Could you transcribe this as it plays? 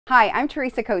Hi, I'm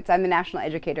Teresa Coates. I'm the National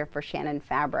Educator for Shannon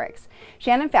Fabrics.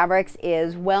 Shannon Fabrics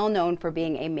is well known for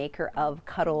being a maker of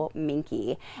Cuddle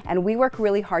Minky, and we work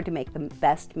really hard to make the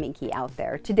best Minky out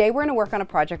there. Today we're going to work on a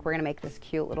project. We're going to make this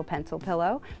cute little pencil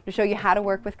pillow to show you how to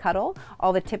work with Cuddle,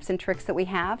 all the tips and tricks that we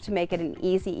have to make it an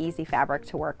easy fabric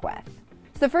to work with.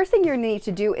 So the first thing you're going to need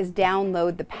to do is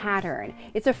download the pattern.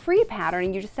 It's a free pattern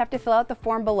and you just have to fill out the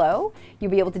form below.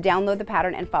 You'll be able to download the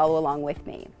pattern and follow along with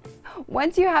me.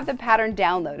 Once you have the pattern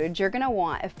downloaded, you're going to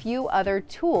want a few other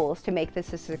tools to make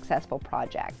this a successful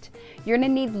project. You're going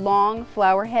to need long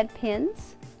flower head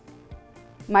pins,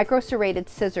 micro serrated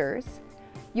scissors.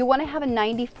 You'll want to have a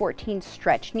 90-14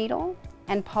 stretch needle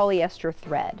and polyester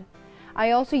thread.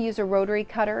 I also use a rotary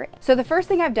cutter. So the first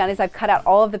thing I've done is I've cut out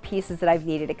all of the pieces that I've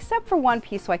needed except for one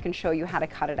piece so I can show you how to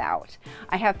cut it out.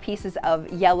 I have pieces of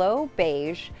yellow,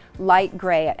 beige, light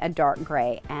gray, and dark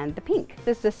gray, and the pink.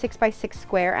 This is a 6x6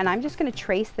 square and I'm just going to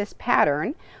trace this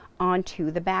pattern onto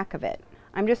the back of it.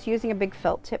 I'm just using a big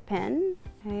felt tip pen,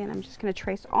 okay, and I'm just going to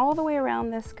trace all the way around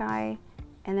this guy,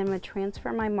 and then I'm going to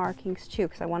transfer my markings too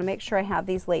because I want to make sure I have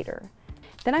these later.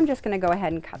 Then I'm just going to go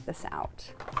ahead and cut this out.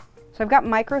 So I've got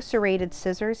micro serrated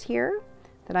scissors here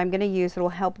that I'm going to use that will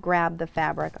help grab the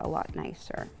fabric a lot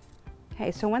nicer.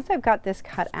 Okay, so once I've got this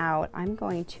cut out, I'm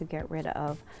going to get rid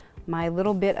of my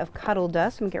little bit of Cuddle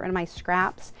dust. I'm going to get rid of my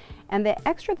scraps and the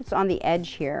extra that's on the edge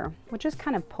here, we'll just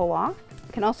kind of pull off.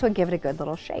 You can also give it a good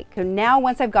little shake. So now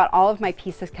once I've got all of my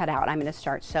pieces cut out, I'm going to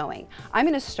start sewing. I'm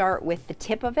going to start with the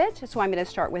tip of it. So I'm going to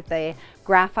start with the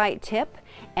graphite tip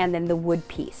and then the wood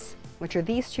piece, which are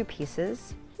these two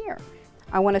pieces here.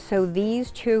 I want to sew these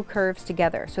two curves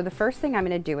together. So the first thing I'm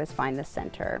going to do is find the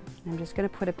center. I'm just going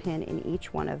to put a pin in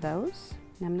each one of those,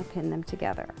 and I'm going to pin them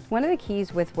together. One of the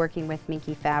keys with working with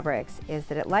Minky fabrics is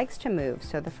that it likes to move.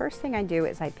 So the first thing I do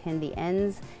is I pin the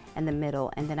ends and the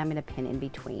middle, and then I'm going to pin in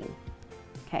between.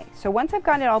 Okay, so once I've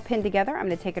got it all pinned together, I'm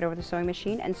going to take it over the sewing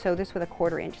machine and sew this with a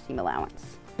 1/4 inch seam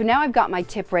allowance. So now I've got my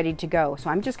tip ready to go. So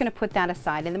I'm just going to put that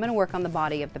aside, and I'm going to work on the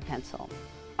body of the pencil.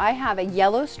 I have a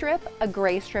yellow strip, a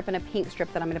gray strip, and a pink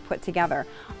strip that I'm going to put together.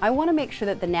 I want to make sure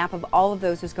that the nap of all of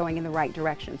those is going in the right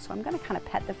direction, so I'm going to kind of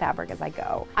pet the fabric as I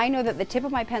go. I know that the tip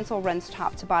of my pencil runs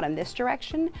top to bottom this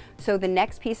direction, so the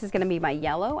next piece is going to be my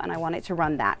yellow, and I want it to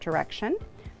run that direction.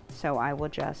 So I will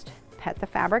just pet the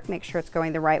fabric, make sure it's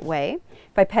going the right way.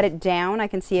 If I pet it down, I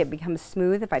can see it becomes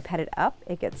smooth. If I pet it up,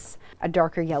 it gets a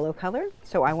darker yellow color,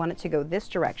 so I want it to go this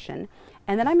direction.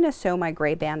 And then I'm going to sew my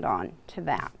gray band on to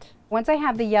that. Once I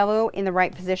have the yellow in the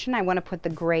right position, I want to put the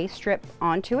gray strip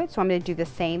onto it. So I'm going to do the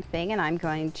same thing and I'm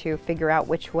going to figure out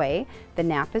which way the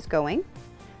nap is going.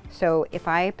 So if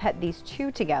I pet these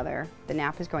two together, the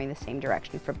nap is going the same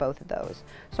direction for both of those.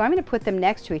 So I'm going to put them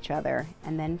next to each other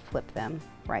and then flip them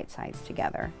right sides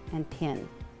together and pin.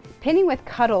 Pinning with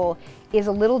Cuddle is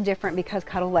a little different because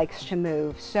Cuddle likes to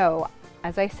move. So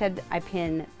as I said, I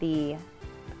pin the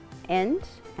end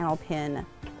and I'll pin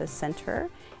the center,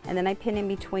 and then I pin in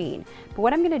between. But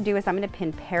what I'm going to do is I'm going to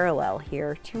pin parallel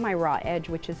here to my raw edge,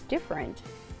 which is different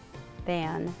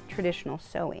than traditional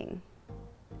sewing.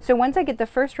 So once I get the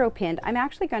first row pinned, I'm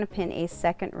actually going to pin a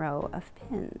second row of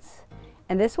pins.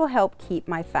 And this will help keep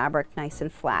my fabric nice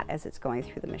and flat as it's going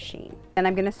through the machine. And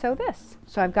I'm going to sew this.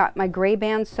 So I've got my gray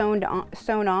band sewn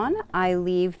on. I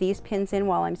leave these pins in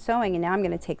while I'm sewing, and now I'm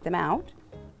going to take them out.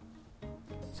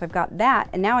 So I've got that,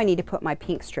 and now I need to put my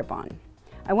pink strip on.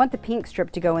 I want the pink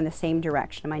strip to go in the same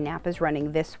direction. My nap is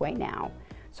running this way now.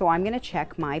 So I'm going to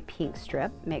check my pink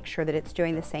strip, make sure that it's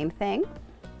doing the same thing,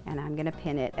 and I'm going to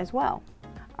pin it as well.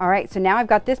 All right, so now I've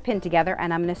got this pinned together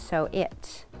and I'm going to sew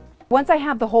it. Once I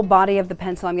have the whole body of the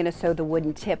pencil, I'm going to sew the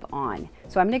wooden tip on.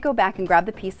 So I'm going to go back and grab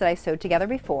the piece that I sewed together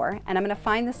before, and I'm going to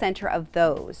find the center of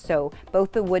those. So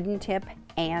both the wooden tip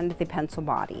and the pencil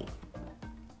body.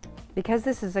 Because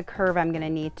this is a curve, I'm going to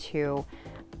need to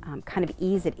kind of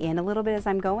ease it in a little bit as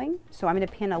I'm going. So I'm going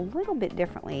to pin a little bit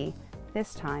differently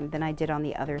this time than I did on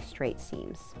the other straight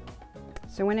seams.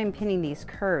 So when I'm pinning these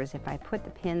curves, if I put the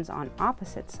pins on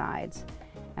opposite sides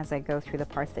as I go through the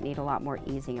parts that need a lot more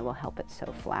easing, it will help it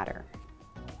sew flatter.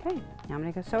 Okay, now I'm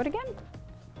going to go sew it again.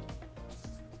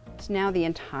 So now the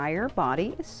entire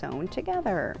body is sewn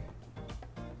together.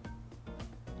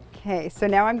 Okay, so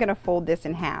now I'm going to fold this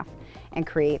in half and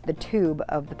create the tube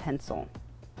of the pencil.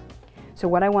 So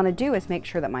what I want to do is make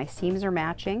sure that my seams are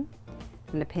matching.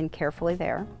 I'm going to pin carefully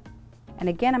there. And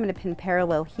again, I'm going to pin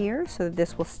parallel here so that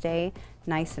this will stay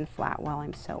nice and flat while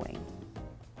I'm sewing.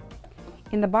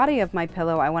 In the body of my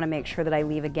pillow, I want to make sure that I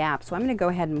leave a gap. So I'm going to go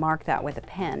ahead and mark that with a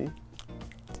pen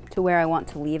to where I want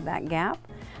to leave that gap.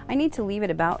 I need to leave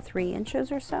it about 3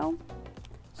 inches or so.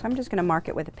 So I'm just going to mark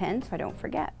it with a pen so I don't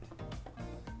forget.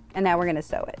 And now we're going to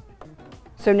sew it.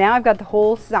 So now I've got the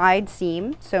whole side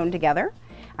seam sewn together.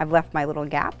 I've left my little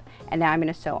gap, and now I'm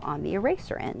going to sew on the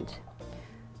eraser end.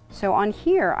 So on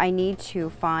here, I need to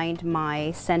find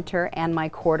my center and my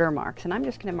quarter marks, and I'm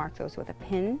just going to mark those with a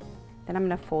pin. Then I'm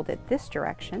going to fold it this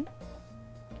direction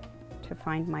to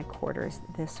find my quarters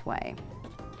this way.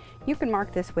 You can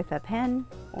mark this with a pen,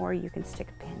 or you can stick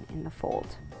a pin in the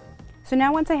fold. So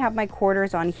now once I have my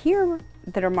quarters on here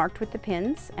that are marked with the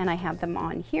pins, and I have them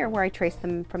on here where I traced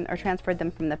them from or transferred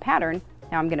them from the pattern,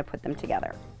 now I'm going to put them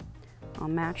together. I'll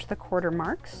match the quarter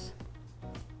marks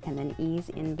and then ease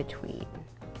in between.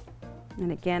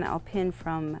 And again, I'll pin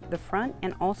from the front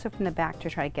and also from the back to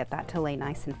try to get that to lay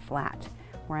nice and flat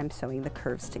where I'm sewing the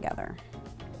curves together.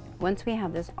 Once we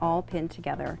have this all pinned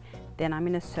together, then I'm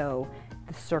going to sew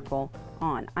the circle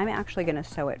on. I'm actually going to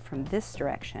sew it from this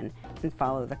direction and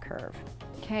follow the curve.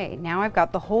 Okay, now I've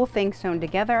got the whole thing sewn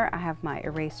together. I have my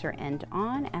eraser end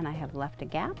on and I have left a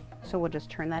gap, so we'll just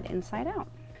turn that inside out.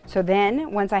 So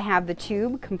then once I have the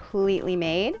tube completely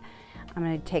made, I'm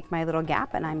going to take my little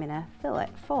gap and I'm going to fill it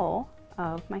full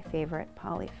of my favorite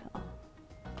polyfill.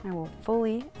 I will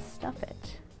fully stuff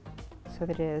it so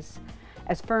that it is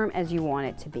as firm as you want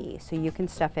it to be. So you can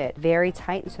stuff it very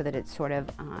tight so that it's sort of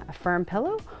a firm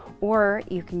pillow, or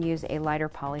you can use a lighter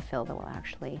polyfill that will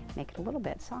actually make it a little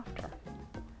bit softer.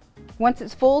 Once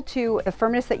it's full to the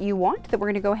firmness that you want, that we're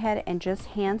going to go ahead and just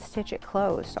hand stitch it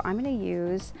closed. So I'm going to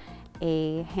use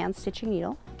a hand stitching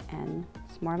needle and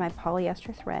some more of my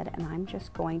polyester thread, and I'm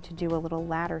just going to do a little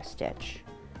ladder stitch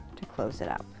to close it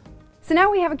up. So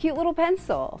now we have a cute little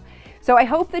pencil. So I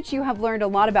hope that you have learned a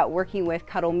lot about working with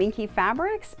Cuddle Minky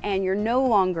fabrics and you're no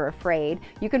longer afraid.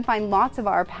 You can find lots of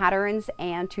our patterns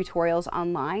and tutorials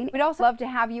online. We'd also love to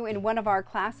have you in one of our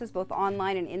classes, both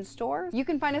online and in store. You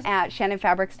can find us at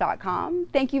shannonfabrics.com.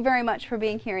 Thank you very much for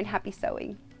being here and happy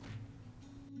sewing.